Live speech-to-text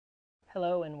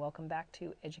Hello and welcome back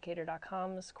to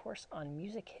Educator.com's course on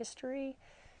music history.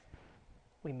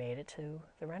 We made it to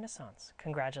the Renaissance.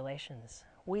 Congratulations.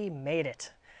 We made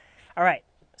it. All right,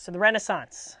 so the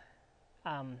Renaissance.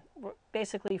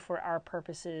 Basically, for our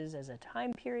purposes as a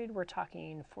time period, we're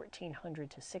talking 1400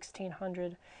 to 1600,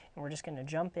 and we're just going to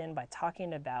jump in by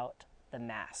talking about the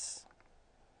Mass.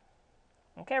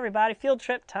 Okay, everybody, field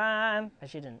trip time. I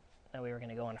actually didn't know we were going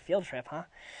to go on a field trip, huh?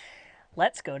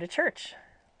 Let's go to church.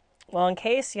 Well, in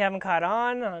case you haven't caught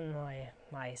on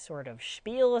my sort of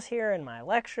spiels here in my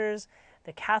lectures,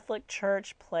 the Catholic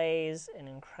Church plays an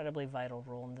incredibly vital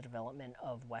role in the development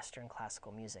of Western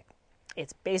classical music.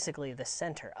 It's basically the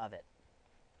center of it.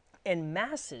 And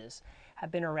masses have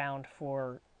been around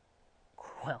for,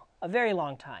 well, a very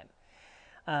long time.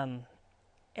 And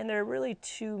there are really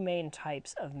two main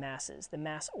types of masses, the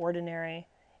Mass ordinary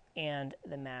and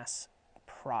the Mass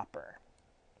proper.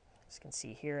 As you can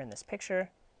see here in this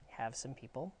picture, have some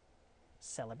people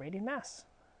celebrating Mass.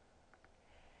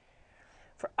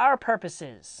 For our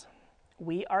purposes,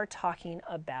 we are talking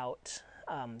about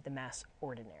the Mass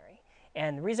ordinary.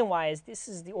 And the reason why is this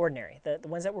is the ordinary, the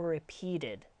ones that were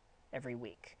repeated every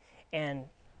week. And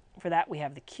for that we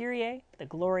have the Kyrie, the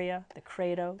Gloria, the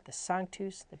Credo, the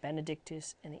Sanctus, the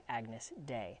Benedictus, and the Agnus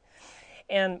Dei.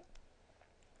 And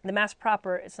the Mass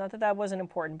proper, it's not that that wasn't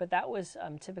important, but that was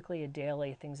typically a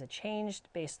daily, things that changed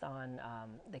based on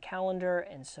the calendar,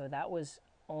 and so that was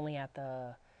only at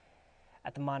the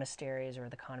monasteries or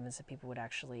the convents that people would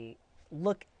actually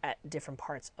look at different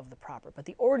parts of the proper. But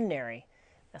the ordinary,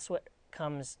 that's what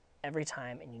comes every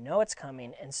time, and you know it's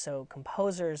coming, and so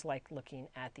composers like looking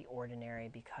at the ordinary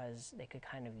because they could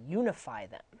kind of unify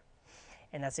them.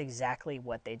 And that's exactly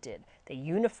what they did. They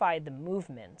unified the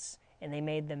movements, and they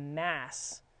made the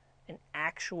Mass an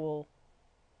actual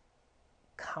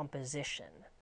composition